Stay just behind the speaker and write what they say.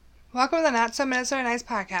Welcome to the Not So Minnesota Nice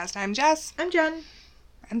podcast. I'm Jess. I'm Jen.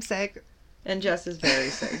 I'm sick. And Jess is very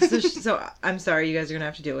sick. So I'm sorry you guys are going to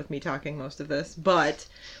have to deal with me talking most of this, but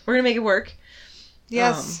we're going to make it work.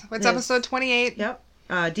 Yes. It's episode 28. Yep.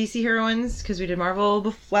 DC Heroines, because we did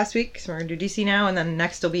Marvel last week, so we're going to do DC now, and then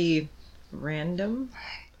next will be random.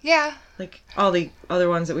 Yeah. Like all the other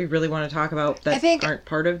ones that we really want to talk about that aren't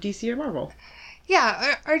part of DC or Marvel.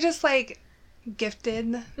 Yeah, or just like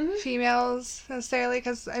gifted females necessarily,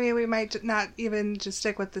 because I mean we might not even just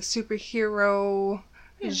stick with the superhero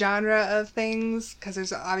genre of things, because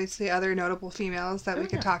there's obviously other notable females that we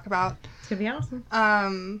could talk about. It's gonna be awesome.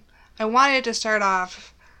 I wanted to start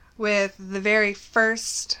off with the very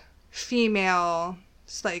first female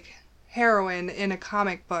like heroine in a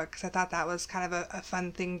comic book, because I thought that was kind of a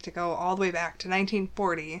fun thing to go all the way back to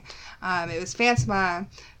 1940. It was Phantoma,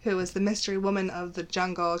 who was the mystery woman of the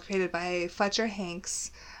jungle, created by Fletcher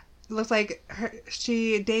Hanks. It looked like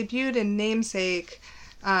she debuted in Namesake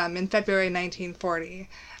in February 1940.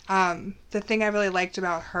 The thing I really liked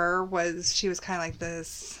about her was she was kind of like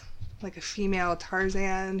this, like a female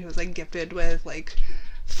Tarzan who was like gifted with like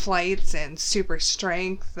flights and super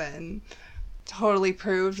strength, and totally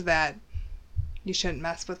proved that you shouldn't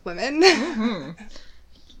mess with women. Mm-hmm.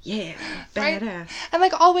 Yeah, badass. Right? And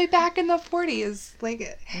like all the way back in the 40s,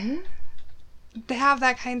 like to have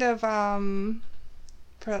that kind of,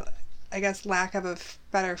 for I guess lack of a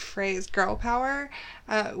better phrase, girl power,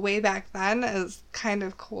 way back then is kind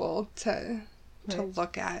of cool to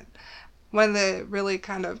look at. One of the really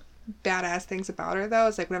kind of badass things about her though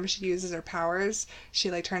is like whenever she uses her powers, she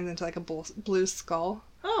like turns into like a blue skull.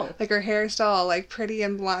 Oh. Like her hair is still all like pretty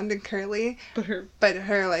and blonde and curly. But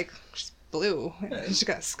her like she's blue. She's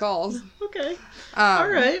got skulls. Okay.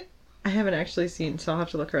 Alright. I haven't actually seen, so I'll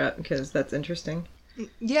have to look her up because that's interesting.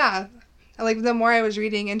 Yeah. Like the more I was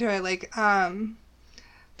reading into it, like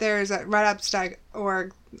there's a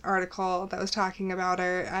RedUp.org article that was talking about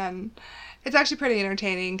her, and it's actually pretty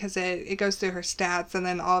entertaining because it goes through her stats and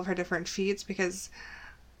then all of her different feats, because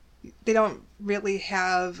they don't really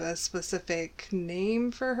have a specific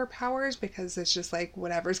name for her powers because it's just like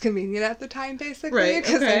whatever's convenient at the time, basically. Right.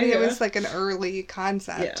 Because it was like an early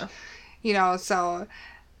concept. Yeah. You know, so,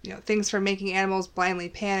 you know, things from making animals blindly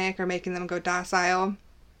panic or making them go docile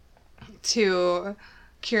to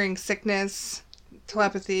curing sickness,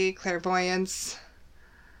 telepathy, clairvoyance.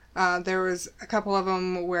 There was a couple of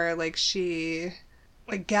them where like she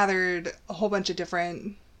like gathered a whole bunch of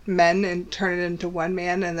different men and turned it into one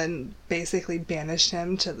man and then basically banished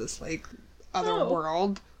him to this like other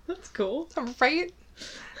world. That's cool. Right?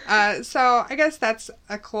 So I guess that's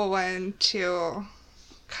a cool one to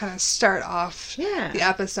kind of start off the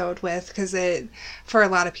episode with, because for a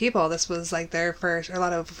lot of people this was like their first, or a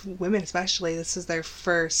lot of women especially, this is their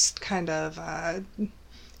first kind of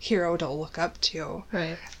hero to look up to.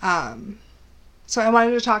 Right. So I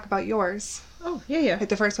wanted to talk about yours. Oh, yeah. Like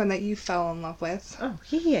the first one that you fell in love with. Oh,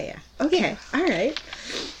 yeah. Okay, all right.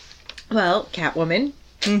 Well, Catwoman.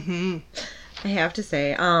 Mm-hmm. I have to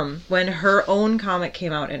say, when her own comic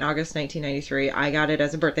came out in August 1993, I got it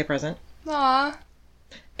as a birthday present. Aww.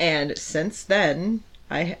 And since then,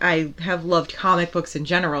 I have loved comic books in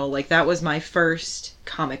general. Like, that was my first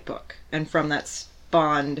comic book. And from that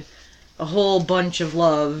spawned a whole bunch of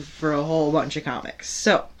love for a whole bunch of comics.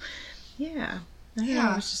 So, yeah. I don't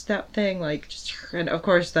know, it was just that thing, like, and of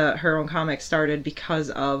course her own comic started because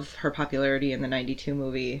of her popularity in the 92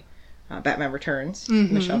 movie, Batman Returns,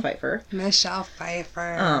 Michelle Pfeiffer. That's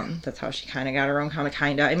how she kind of got her own comic,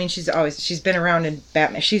 kinda. I mean, she's been around in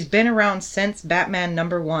Batman. She's been around since Batman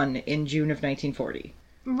 #1 in June of 1940.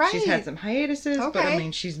 Right. She's had some hiatuses, but I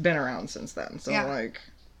mean, she's been around since then, so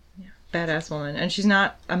badass woman. And she's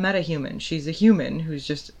not a meta-human. She's a human who's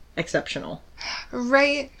just exceptional.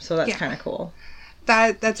 Right. So that's kind of cool.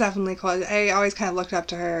 That's definitely cool. I always kind of looked up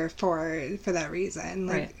to her for that reason.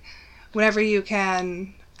 Like, whenever you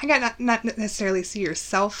can, I got not necessarily see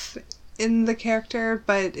yourself in the character,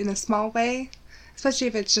 but in a small way. Especially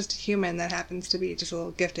if it's just a human that happens to be just a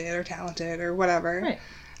little gifted or talented or whatever. Right.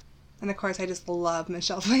 And of course, I just love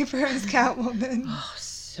Michelle Pfeiffer as Catwoman. Oh,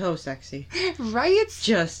 so sexy. Right?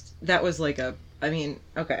 That was like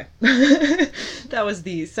okay. That was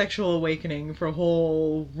the sexual awakening for a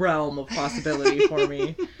whole realm of possibility for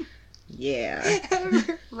me. Yeah.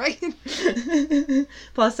 Right.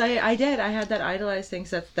 Plus, I had that idolized thing,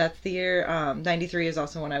 so that's the year, 93 is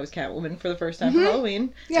also when I was Catwoman for the first time for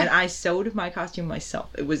Halloween. Yeah. And I sewed my costume myself.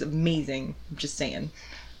 It was amazing. I'm just saying.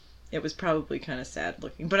 It was probably kind of sad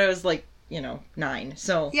looking, but I was like 9.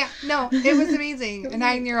 So Yeah, no, it was amazing. A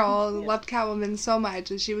 9-year-old loved Catwoman so much,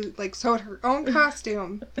 and she was like sewed her own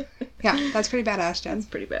costume. Yeah, that's pretty badass, Jen. That's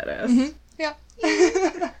pretty badass. Mm-hmm. Yeah.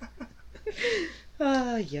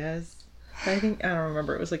 Yes. I don't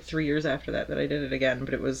remember. It was like 3 years after that I did it again,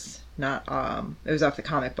 but it was not, it was off the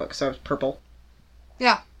comic book, so it was purple.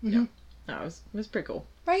 Yeah. Mm-hmm. No, it was pretty cool.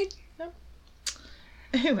 Right? Yep.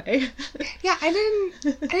 Anyway. Yeah, I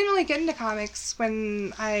didn't really get into comics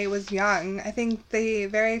when I was young. I think the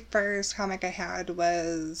very first comic I had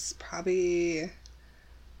was probably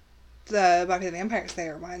the Buffy the Vampire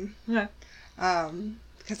Slayer one. Yeah.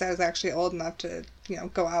 Because I was actually old enough to,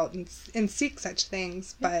 go out and seek such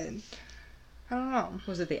things, but I don't know.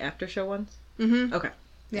 Was it the after show ones? Mm-hmm. Okay.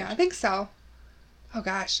 Yeah, I think so. Oh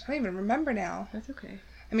gosh, I don't even remember now. That's okay.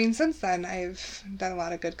 I mean, since then, I've done a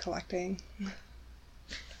lot of good collecting.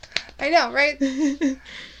 I know, right?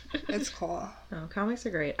 It's cool. No, comics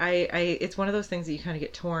are great. It's one of those things that you kind of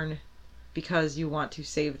get torn because you want to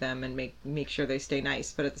save them and make sure they stay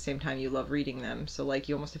nice, but at the same time you love reading them. So like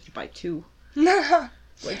you almost have to buy 2.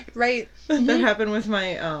 Like right. That happened with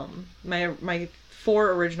my my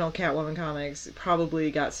 4 original Catwoman comics.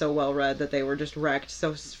 Probably got so well read that they were just wrecked.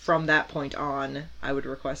 So from that point on, I would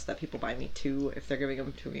request that people buy me 2 if they're giving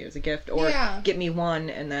them to me as a gift, or get me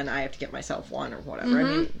 1 and then I have to get myself 1 or whatever. I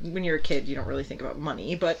mean, when you're a kid, you don't really think about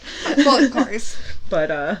money, but well, of course. But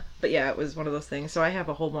yeah, it was one of those things. So I have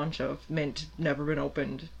a whole bunch of mint, never been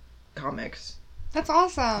opened comics. That's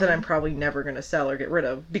awesome. That I'm probably never going to sell or get rid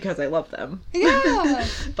of because I love them. Yeah.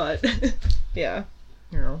 But, yeah.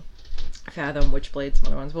 Fathom, Witchblade, some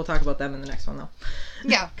other ones. We'll talk about them in the next one, though.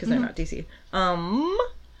 Yeah. Because they're not DC.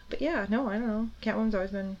 But yeah, no, I don't know. Catwoman's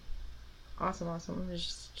always been awesome.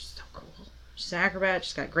 It's just so cool. She's an acrobat.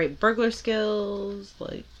 She's got great burglar skills.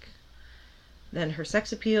 Like, then her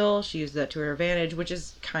sex appeal. She used that to her advantage, which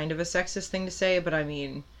is kind of a sexist thing to say, but I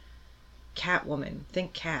mean, Catwoman.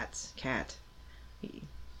 Think cats. Cat.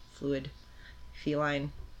 Fluid.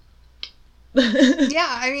 Feline. Yeah,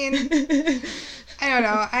 I mean, I don't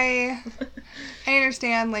know. I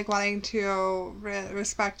understand, like, wanting to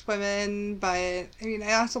respect women, but, I mean,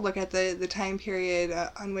 I also look at the time period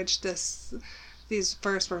on which these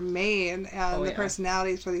first were made, and the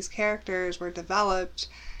personalities for these characters were developed,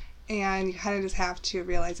 and you kind of just have to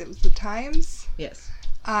realize it was the times. Yes.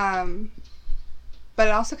 But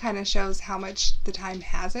it also kind of shows how much the time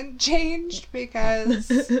hasn't changed, because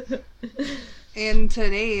in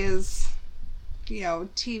today's,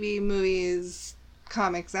 TV, movies,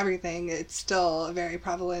 comics, everything, it's still a very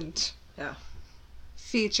prevalent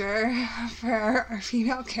feature for our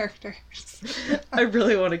female characters. I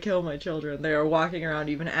really want to kill my children. They are walking around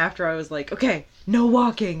even after I was like, okay, no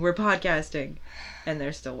walking, we're podcasting. And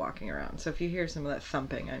they're still walking around. So if you hear some of that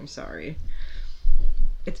thumping, I'm sorry.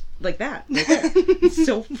 It's like that. Right there. It's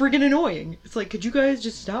so friggin' annoying. It's like, could you guys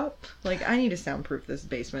just stop? Like, I need to soundproof this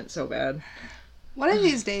basement so bad. One of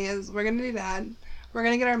these days, we're going to do that. We're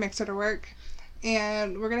going to get our mixer to work.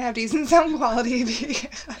 And we're going to have decent sound quality.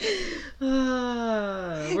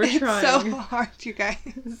 We're trying. It's so hard, you guys.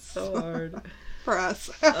 It's so hard. For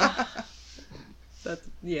us.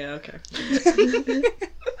 Yeah, okay.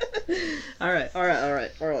 All right.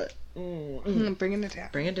 Bringing it down.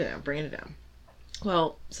 Bring it down.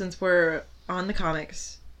 Well, since we're on the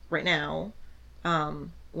comics right now,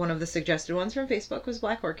 one of the suggested ones from Facebook was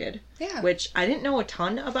Black Orchid. Yeah. Which I didn't know a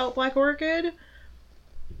ton about Black Orchid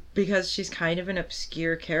because she's kind of an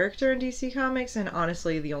obscure character in DC Comics, and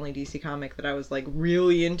honestly, the only DC comic that I was like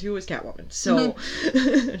really into was Catwoman. So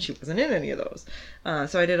she wasn't in any of those.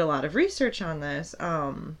 So I did a lot of research on this.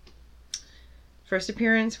 First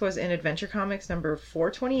appearance was in Adventure Comics number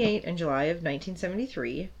 428 in July of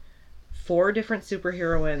 1973. 4 different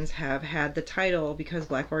superheroines have had the title because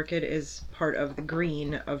Black Orchid is part of the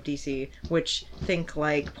Green of DC, which think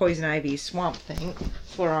like Poison Ivy, Swamp Thing,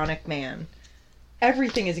 Floronic Man.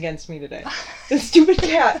 Everything is against me today. The stupid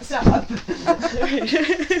cat, stop.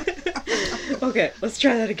 Okay, let's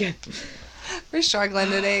try that again. We're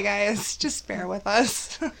struggling today, guys. Just bear with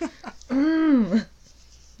us.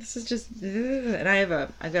 This is just, and I've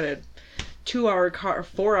got a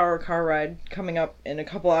 4-hour car ride coming up in a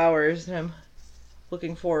couple hours that I'm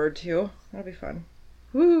looking forward to. That'll be fun.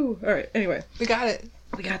 Woo! Alright, anyway. We got it.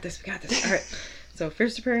 We got this. Alright. So,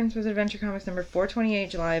 first appearance was Adventure Comics number 428,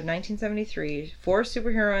 July of 1973. 4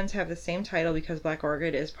 superheroines have the same title because Black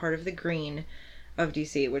Orchid is part of the Green of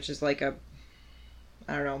DC, which is like a,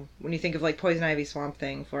 I don't know, when you think of like Poison Ivy, Swamp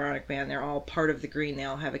Thing, Floronic Man, they're all part of the Green. They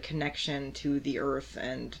all have a connection to the Earth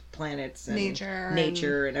and planets and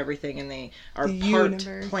nature and everything, and they are part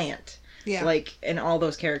universe. Plant. Yeah. Like, in all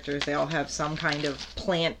those characters, they all have some kind of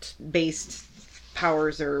plant-based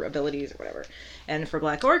powers or abilities or whatever. And for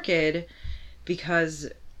Black Orchid, because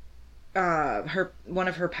one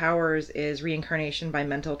of her powers is reincarnation by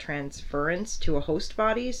mental transference to a host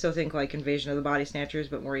body. So think like Invasion of the Body Snatchers,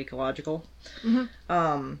 but more ecological.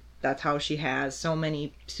 That's how she has so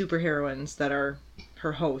many superheroines that are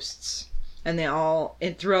her hosts, and they all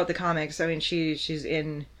throughout the comics. I mean, she's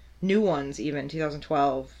in new ones, even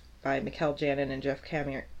 2012 by Mikkel Janin and Jeff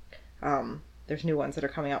Lemire. There's new ones that are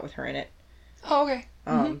coming out with her in it. Oh, okay.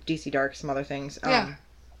 DC Dark, some other things. Yeah.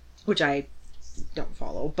 Which I don't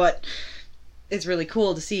follow, but it's really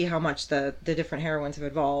cool to see how much the different heroines have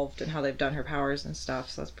evolved and how they've done her powers and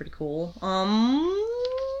stuff. So that's pretty cool.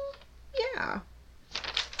 Yeah.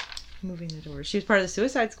 Moving the doors. She was part of the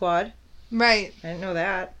Suicide Squad. Right. I didn't know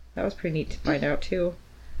that. That was pretty neat to find out too.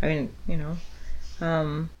 I mean, you know,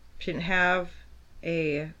 she didn't have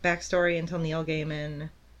a backstory until Neil Gaiman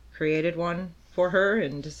created one for her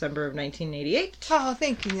in December of 1988. Oh,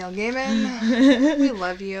 thank you, Neil Gaiman. We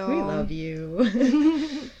love you. We love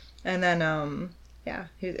you. And then, yeah,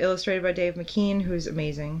 he's illustrated by Dave McKean, who's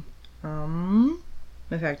amazing. In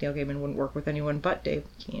fact, Neil Gaiman wouldn't work with anyone but Dave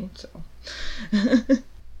McKean, so.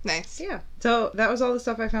 Nice. Yeah. So that was all the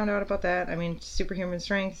stuff I found out about that. I mean, superhuman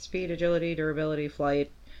strength, speed, agility, durability, flight,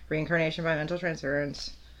 reincarnation by mental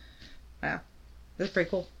transference. Yeah. That's pretty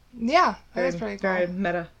cool. Yeah, that is pretty cool. Very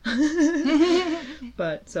meta.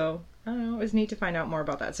 But, so, I don't know. It was neat to find out more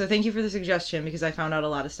about that. So thank you for the suggestion, because I found out a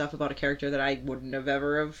lot of stuff about a character that I wouldn't have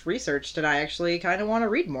ever have researched, and I actually kind of want to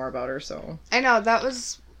read more about her, so. I know, that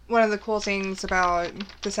was one of the cool things about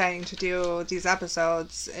deciding to do these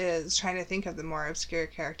episodes, is trying to think of the more obscure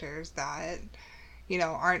characters that, you know,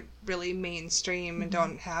 aren't really mainstream and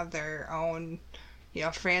don't have their own, you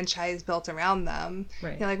know, franchise built around them.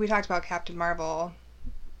 Right. You know, like we talked about Captain Marvel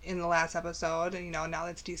in the last episode, and, you know, now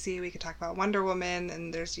that's DC, we could talk about Wonder Woman,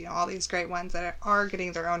 and there's, you know, all these great ones that are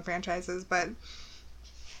getting their own franchises, but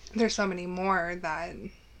there's so many more that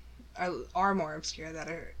are more obscure that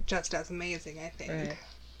are just as amazing, I think. Right.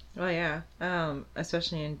 Well, yeah.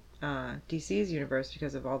 Especially in DC's universe,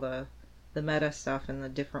 because of all the meta stuff and the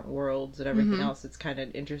different worlds and everything else, it's kind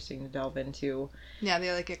of interesting to delve into. Yeah,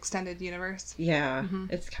 the, like, extended universe. Yeah,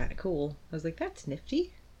 it's kind of cool. I was like, that's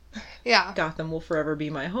nifty. Yeah. Gotham will forever be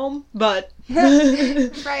my home, but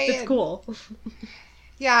right. It's cool.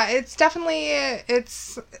 Yeah, it's definitely,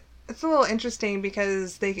 it's a little interesting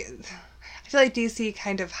because I feel like DC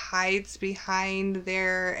kind of hides behind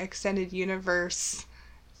their extended universe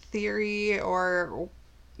theory or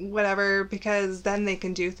whatever, because then they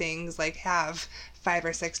can do things like have 5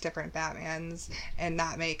 or 6 different Batmans and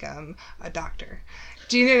not make them a doctor.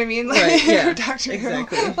 Do you know what I mean? Like, right, yeah, Doctor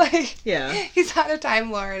exactly. Who. Like, yeah. He's not a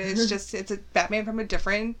Time Lord. It's just, it's a Batman from a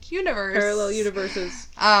different universe. Parallel universes.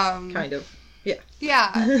 Kind of. Yeah.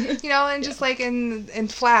 Yeah. You know, and just like in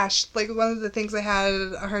Flash, like one of the things I had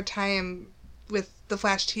a hard time with the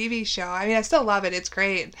Flash TV show, I mean, I still love it. It's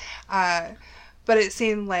great. But it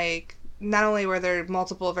seemed like not only were there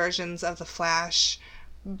multiple versions of the Flash,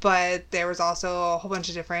 but there was also a whole bunch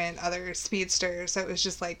of different other speedsters. So it was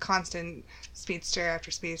just like constant speedster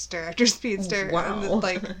after speedster after speedster. Wow. And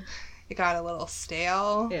like, it got a little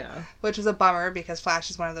stale. Yeah. Which was a bummer, because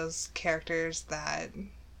Flash is one of those characters that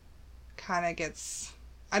kind of gets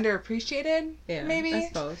underappreciated. Yeah, maybe. I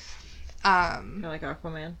suppose. Kind of like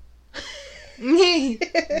Aquaman.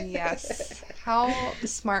 Yes. How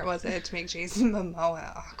smart was it to make Jason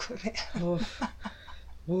Momoa Aquaman? Woof.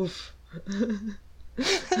 Woof.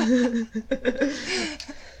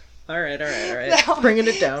 All right. No, bringing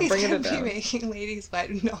it down. He's Bringing gonna it down. be making Ladies Wet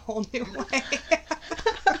in a whole new way.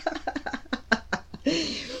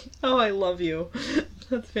 Oh, I love you.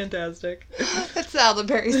 That's fantastic. That's Alda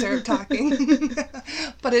Berry syrup talking.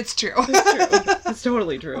 But it's true. It's true. It's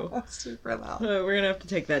totally true. Super loud. We're gonna have to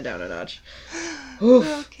take that down a notch.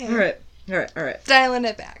 Oof. Okay. All right. Dialing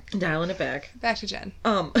it back. Dialing it back. Back to Jen.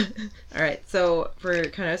 All right. So for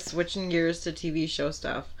kind of switching gears to TV show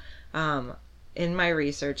stuff, in my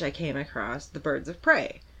research, I came across The Birds of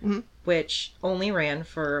Prey, which only ran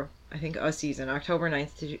for, I think, a season, October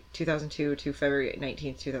 9th, 2002 to February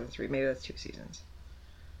 19th, 2003. Maybe that's 2 seasons.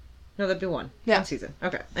 No, that'd be one. Yeah. 1 season.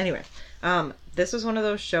 Okay. Anyway, this was one of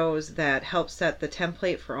those shows that helped set the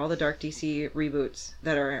template for all the Dark DC reboots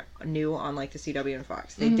that are new on, like, the CW and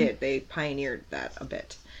Fox. They did. They pioneered that a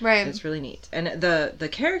bit. Right. And it's really neat. And the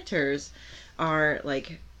characters are,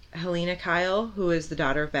 like, Helena Kyle, who is the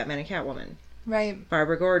daughter of Batman and Catwoman. Right.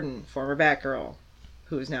 Barbara Gordon, former Batgirl,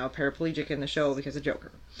 who is now paraplegic in the show because of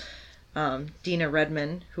Joker. Dina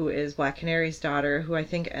Redman, who is Black Canary's daughter, who I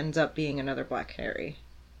think ends up being another Black Canary.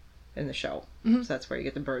 in the show. Mhm. So that's where you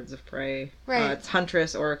get the Birds of Prey. Right. It's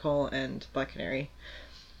Huntress, Oracle, and Black Canary.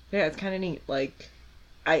 Yeah, it's kind of neat. Like,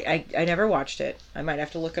 I never watched it. I might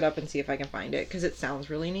have to look it up and see if I can find it, because it sounds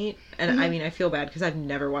really neat. And I mean, I feel bad because I've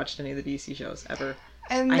never watched any of the DC shows ever.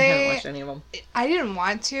 And I haven't watched any of them. I didn't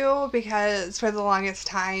want to, because for the longest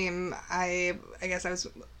time, I guess I was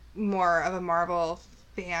more of a Marvel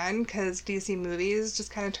fan, because DC movies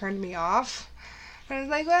just kind of turned me off. And I was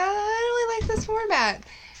like, well, I don't really like this format.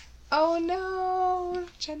 Oh no,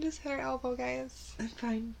 Jen just hit her elbow, guys. I'm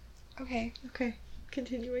fine. Okay. Okay.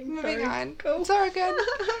 Continuing. Moving Sorry. on. Go. It's all good.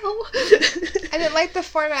 I didn't like the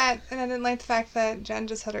format, and I didn't like the fact that Jen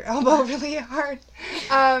just hit her elbow really hard.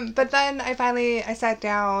 But then I sat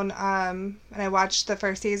down, and I watched the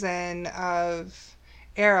first season of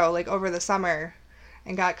Arrow, like, over the summer,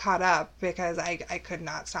 and got caught up, because I could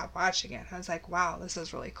not stop watching it. I was like, wow, this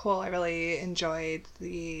is really cool. I really enjoyed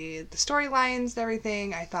the storylines and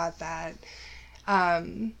everything. I thought that,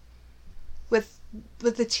 with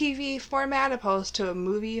the TV format opposed to a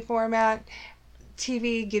movie format,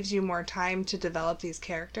 TV gives you more time to develop these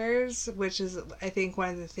characters, which is, I think, one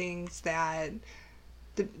of the things that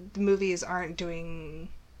the movies aren't doing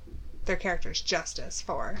their characters justice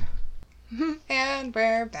for. And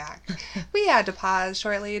we're back. We had to pause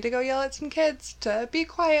shortly to go yell at some kids to be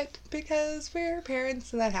quiet, because we're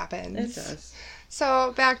parents and that happens. It does.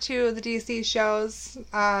 So back to the DC shows.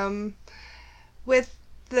 With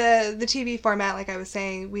the TV format, like I was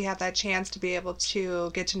saying, we have that chance to be able to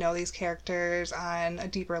get to know these characters on a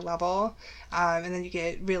deeper level, and then you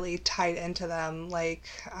get really tied into them. Like,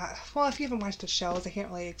 well, if you haven't watched the shows, I can't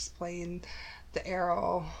really explain the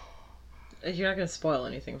Arrow. You're not going to spoil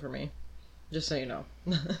anything for me. Just so you know.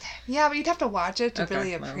 Yeah, but you'd have to watch it to Okay,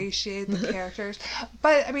 really well. appreciate the characters.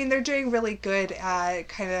 But, I mean, they're doing really good at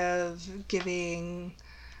kind of giving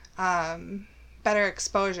better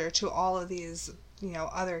exposure to all of these,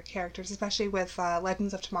 other characters, especially with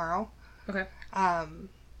Legends of Tomorrow. Okay.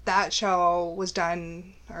 That show is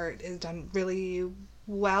done really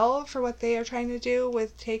well for what they are trying to do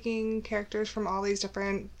with taking characters from all these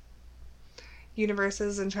different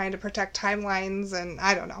universes and trying to protect timelines, and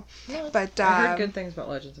I don't know. Yeah, But I heard good things about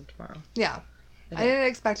Legends of Tomorrow. Yeah. I didn't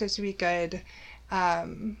expect it to be good, but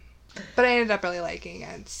I ended up really liking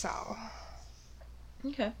it, so.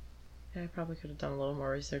 Okay. Yeah, I probably could have done a little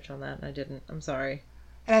more research on that, and I didn't. I'm sorry.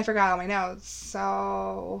 And I forgot all my notes,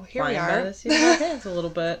 so here we Flying by are. the seat of our pants a little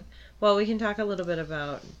bit. Well, we can talk a little bit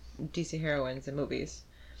about DC heroines and movies.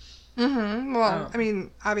 Mm-hmm. Well, Oh. I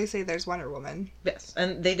mean, obviously there's Wonder Woman. Yes,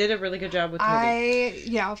 and they did a really good job with the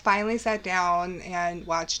movie. I, finally sat down and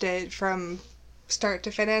watched it from start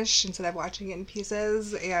to finish instead of watching it in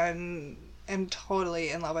pieces, and am totally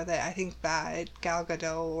in love with it. I think that Gal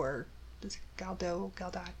Gadot, or is it Gadot?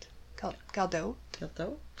 Kyoto?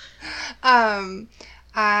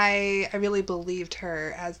 I really believed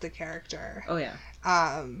her as the character. Oh, yeah.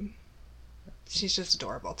 She's just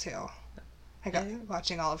adorable too. I got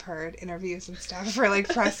watching all of her interviews and stuff for like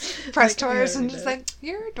press tours, and just like,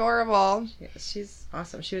 you're adorable. Yeah, she's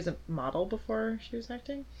awesome. She was a model before she was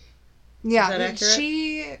acting? Yeah, Is that accurate?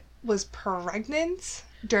 she was pregnant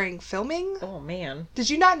during filming. Oh, man.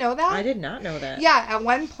 Did you not know that? I did not know that. Yeah, at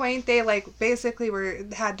one point they basically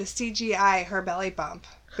had to CGI her belly bump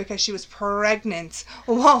because she was pregnant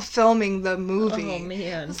while filming the movie. Oh,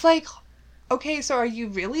 man. It's like, okay, so are you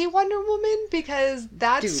really Wonder Woman? Because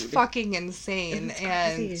that's Dude. fucking insane That's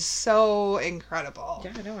and crazy. so incredible.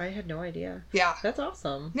 Yeah, no, I had no idea. Yeah. That's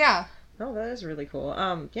awesome. Yeah. Oh, that is really cool.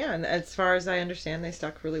 Yeah, and as far as I understand, they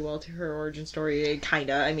stuck really well to her origin story.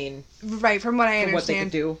 Kinda. I mean, Right, from what I for what they could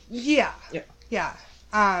understand. do. Yeah. Yeah. Yeah.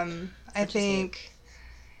 I Which is think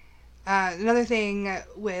another thing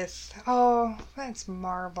with that's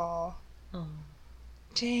Marvel. Oh.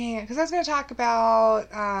 Dang, because I was going to talk about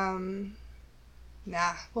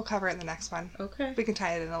we'll cover it in the next one. Okay. We can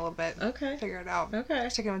tie it in a little bit. Okay. Figure it out. Okay.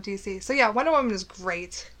 Sticking with DC. So yeah, Wonder Woman is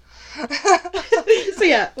great. So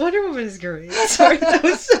yeah, Wonder Woman is great. Sorry, that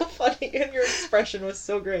was so funny, and your expression was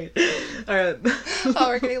so great. All right. Oh,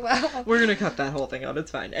 we're getting loud. We're gonna cut that whole thing out.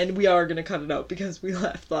 It's fine, and we are gonna cut it out because we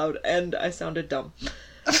laughed loud and I sounded dumb.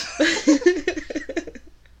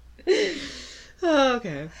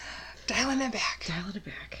 Okay. Dialing it back. Dialing it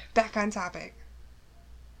back. Back on topic.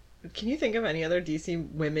 Can you think of any other DC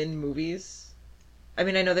women movies? I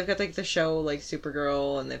mean, I know they've got like the show like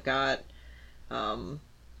Supergirl, and they've got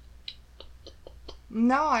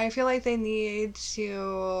No, I feel like they need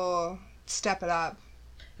to step it up.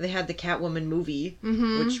 they had the Catwoman movie,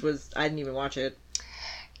 Mm-hmm. which was I didn't even watch it.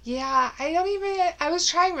 Yeah, I was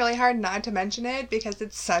trying really hard not to mention it because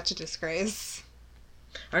it's such a disgrace.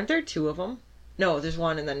 Aren't there two of them? No, there's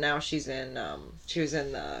one, and then now she's in, she was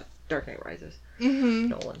in the Dark Knight Rises. Mm-hmm.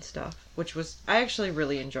 Nolan stuff, which was, I actually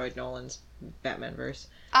really enjoyed Nolan's Batman verse.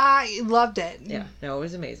 I loved it. Yeah, no, it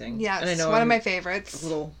was amazing. Yes, and I know one of I'm my favorites. a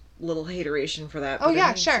little hateration for that. Oh but yeah, I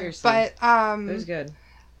mean, sure. seriously, But it was good.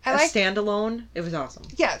 I like standalone. It was awesome.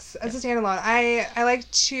 Yes, as a standalone. I like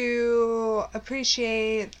to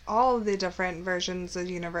appreciate all of the different versions of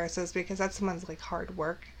universes because that's someone's like hard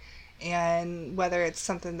work. And whether it's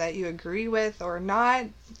something that you agree with or not,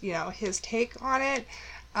 you know, his take on it,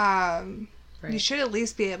 you should at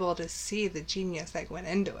least be able to see the genius that went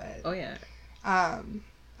into it. Oh yeah.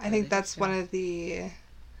 I think that's one of the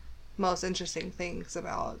most interesting things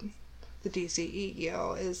about the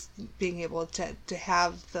DCEU is being able to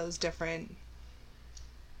have those different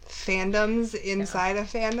fandoms inside of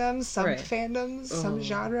fandoms, fandoms, some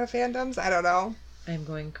genre fandoms. I don't know. I'm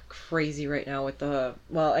going crazy right now with the,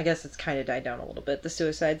 well, I guess it's kind of died down a little bit, the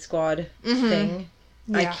Suicide Squad thing.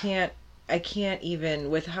 Yeah. I can't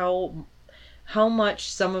even, with how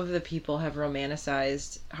much some of the people have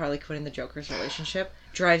romanticized Harley Quinn and the Joker's relationship,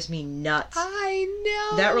 drives me nuts. I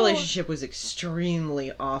know. That relationship was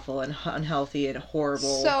extremely awful and unhealthy and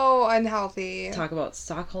horrible. So unhealthy. Talk about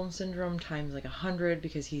Stockholm Syndrome times like 100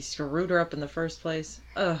 because he screwed her up in the first place.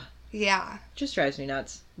 Ugh. Yeah. Just drives me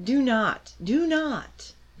nuts. Do not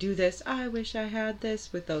do this. I wish I had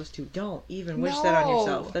this with those two. Don't even wish that on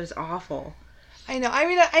yourself. That is awful. I know. I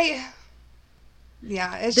mean,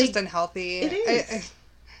 yeah, it's just unhealthy. It is.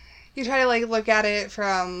 You try to like look at it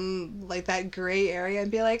from like that gray area and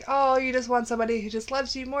be like, oh, you just want somebody who just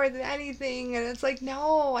loves you more than anything, and it's like,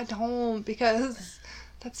 no, I don't, because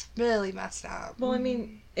that's really messed up. Well, I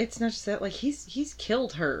mean, it's not just that. Like he's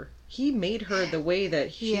killed her. He made her the way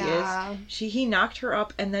that she is. He knocked her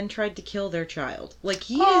up and then tried to kill their child. Like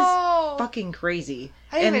he is fucking crazy.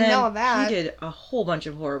 I didn't even know that. He did a whole bunch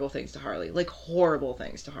of horrible things to Harley. Like horrible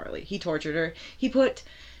things to Harley. He tortured her. He put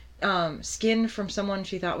skin from someone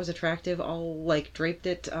she thought was attractive, all like draped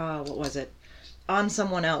it, what was it, on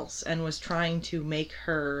someone else, and was trying to make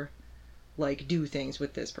her like do things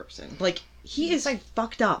with this person. Like he is like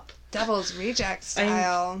fucked up. Devil's Reject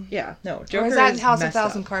style. Yeah, no. Joker or is that in House of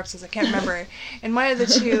 1,000 Corpses? I can't remember. And one of the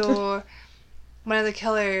two, one of the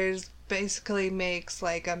killers basically makes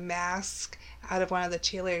like a mask out of one of the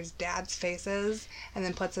cheerleaders' dad's faces, and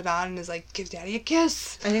then puts it on and is like, "Give Daddy a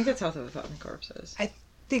kiss." I think that's House of 1,000 Corpses. I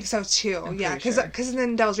think so too. I'm yeah, because sure.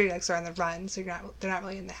 Then Devil's Rejects are on the run, so they're not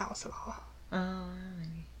really in the house at all.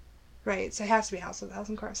 Maybe. Right, so it has to be House of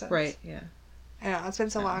 1,000 Corpses. Right. Yeah. I know, it's been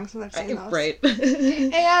so long since I've seen those. Right.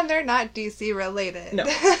 And they're not DC related. No.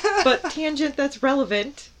 But tangent that's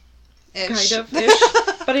relevant. Ish. Kind of ish.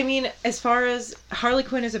 But I mean, as far as Harley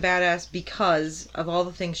Quinn is a badass because of all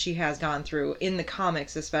the things she has gone through, in the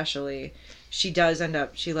comics especially, she does end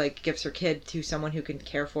up, she like gives her kid to someone who can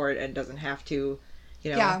care for it and doesn't have to,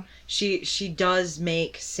 you know. Yeah. She does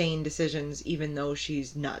make sane decisions even though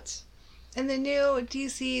she's nuts. And the new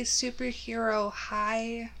DC Superhero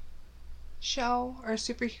High show, or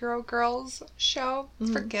Superhero Girls show, it's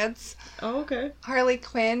for kids. Oh, okay. Harley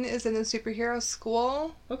Quinn is in the superhero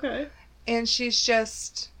school. Okay. And she's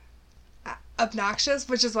just obnoxious,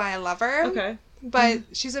 which is why I love her. Okay. But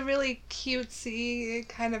she's a really cutesy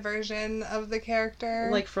kind of version of the character.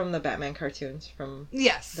 Like from the Batman cartoons from the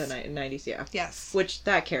 90s, yeah. Yes. Which,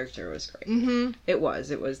 that character was great. Mm-hmm. It was.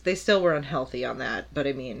 They still were unhealthy on that, but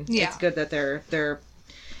I mean, it's good that they're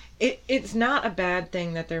it's not a bad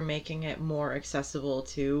thing that they're making it more accessible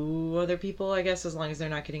to other people, I guess, as long as they're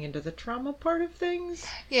not getting into the trauma part of things.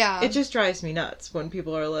 Yeah. It just drives me nuts when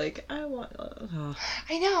people are like, I want...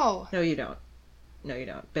 I know. No, you don't. No, you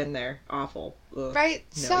don't. Been there. Awful. Ugh. Right?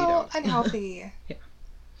 No, so you don't. unhealthy.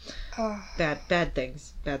 Yeah. Bad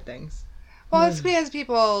things. Bad things. Well, it's because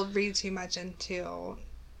people read too much into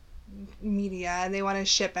media and they want to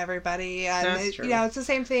ship everybody, and That's true. You know, it's the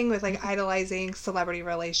same thing with like idolizing celebrity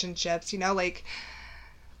relationships, you know, like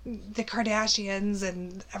the Kardashians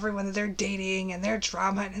and everyone that they're dating and their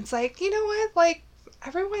drama, and it's like, you know what, like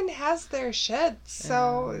everyone has their shit,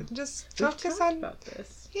 so just focus on about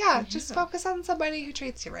this. Yeah, just focus on somebody who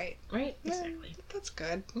treats you right. Right, exactly. Yeah, that's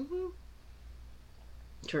good. Mm-hmm.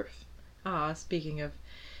 Truth. Speaking of,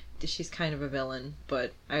 she's kind of a villain,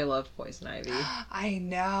 but I love Poison Ivy. I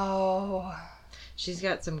know. She's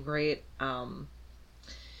got some great,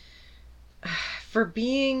 for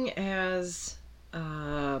being as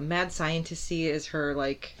mad scientist-y as her,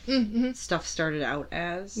 like, stuff started out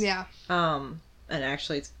as. Yeah. And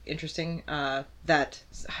actually it's interesting, that,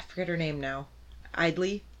 I forget her name now.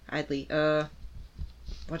 Idley,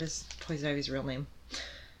 what is Poison Ivy's real name?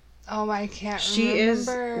 Oh, I can't remember. She is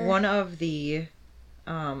one of the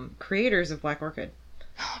creators of Black Orchid.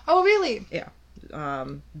 Oh, really? Yeah.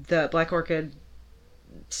 The Black Orchid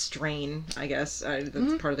strain, I guess,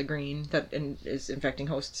 that's part of the green that is infecting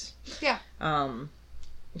hosts. Yeah. I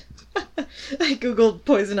googled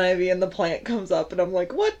poison ivy and the plant comes up and I'm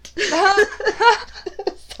like, what?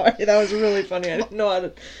 Sorry, that was really funny. I didn't know how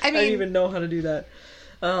to. I didn't even know how to do that.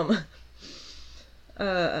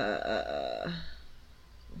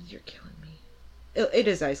 You're killing me. It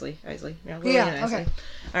is Isley. Yeah. Yeah. Okay.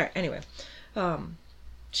 All right. Anyway,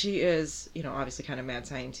 she is, obviously kind of mad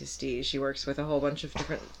scientist-y. She works with a whole bunch of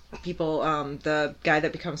different people. The guy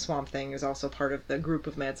that becomes Swamp Thing is also part of the group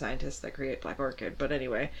of mad scientists that create Black Orchid. But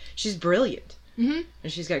anyway, she's brilliant. Mm-hmm.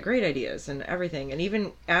 And she's got great ideas and everything. And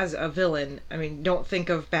even as a villain, I mean, don't think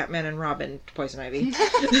of Batman and Robin to Poison Ivy,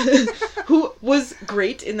 who was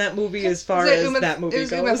great in that movie as far as that movie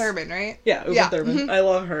goes. It was Uma Thurman, right? Yeah, Uma Thurman. Mm-hmm. I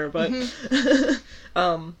love her, but...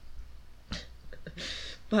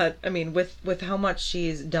 But, I mean, with how much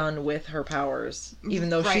she's done with her powers, even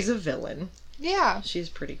though she's a villain, yeah, she's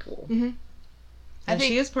pretty cool. Mm-hmm. And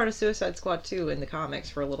she is part of Suicide Squad, too, in the comics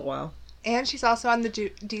for a little while. And she's also on the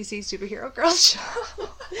DC Superhero Girls show.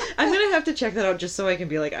 I'm going to have to check that out just so I can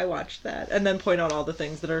be like, I watched that. And then point out all the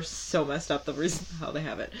things that are so messed up, the reason how they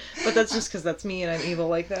have it. But that's just because that's me and I'm evil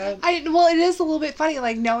like that. Well, it is a little bit funny,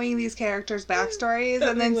 like, knowing these characters' backstories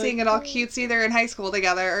and then seeing it all cutesy. They're in high school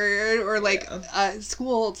together or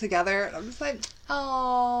school together. I'm just like,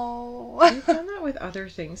 oh. I've done that with other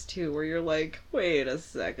things, too, where you're like, wait a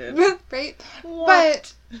second. Right? What?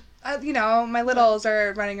 But... my littles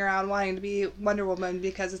are running around wanting to be Wonder Woman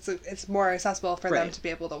because it's more accessible for them to be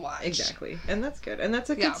able to watch. Exactly. And that's good. And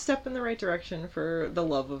that's a good step in the right direction for the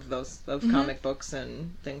love of comic books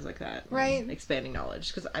and things like that. Right. Expanding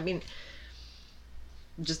knowledge. Because, I mean,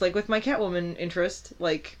 just like with my Catwoman interest,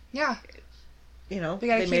 like... Yeah. We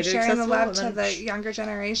gotta keep sharing the love to the younger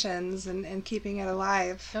generations and keeping it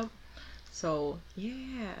alive. Yep. So,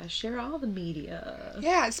 yeah, share all the media.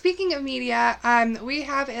 Yeah, speaking of media, we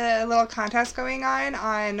have a little contest going on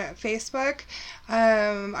Facebook.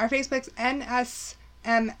 Our Facebook's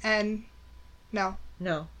NSMN. No,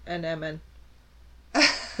 NMN.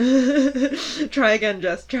 Try again,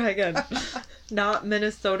 Jess, try again. Not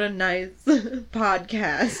Minnesota Nice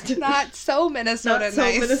podcast. Not so Minnesota Nice.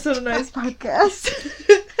 Not so Minnesota Nice podcast.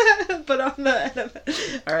 But on the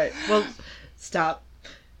NMN. All right, well, stop.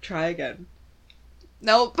 Try again.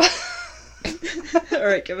 Nope.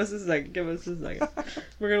 Alright, give us a second.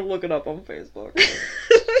 We're gonna look it up on Facebook.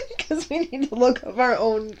 Because we need to look up our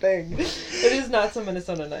own thing. It is Not So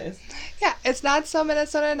Minnesota Nice. Yeah, it's Not So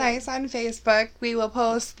Minnesota Nice on Facebook. We will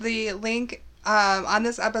post the link on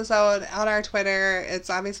this episode on our Twitter. It's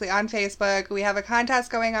obviously on Facebook. We have a contest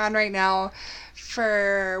going on right now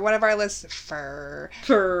for one of our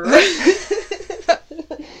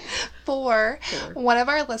for one of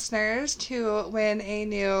our listeners to win a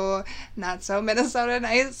new Not So Minnesota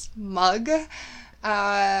Nice mug.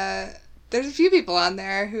 There's a few people on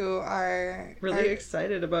there who are really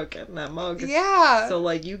excited about getting that mug. Yeah. So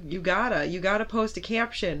like you gotta post a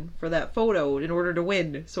caption for that photo in order to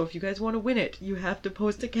win. So if you guys want to win it, you have to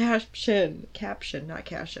post a caption, not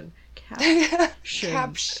caption.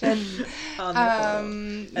 Caption. On the photo.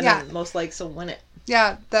 And then most likes will win it.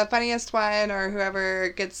 Yeah, the funniest one or whoever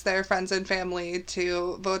gets their friends and family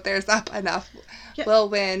to vote theirs up enough will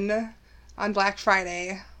win on Black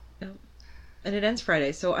Friday. Yep. And it ends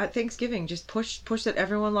Friday, so at Thanksgiving, just push that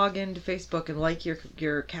everyone log into Facebook and like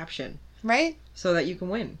your caption. Right? So that you can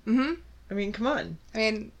win. Mm-hmm. I mean, come on. I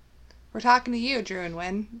mean, we're talking to you, Drew and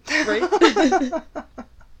Win. Right?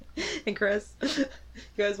 And Chris, you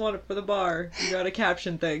guys want it for the bar. You gotta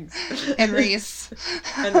caption things. And Reese.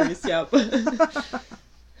 Yep.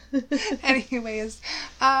 Anyways.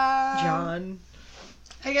 John.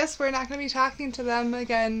 I guess we're not going to be talking to them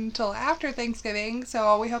again until after Thanksgiving,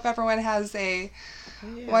 so we hope everyone has a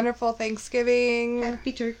wonderful Thanksgiving.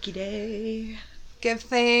 Happy Turkey Day. Give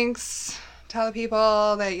thanks. Tell the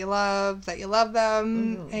people that you love them.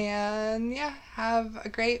 Mm-hmm. And, have a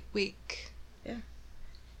great week. Yeah.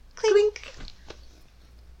 Clink.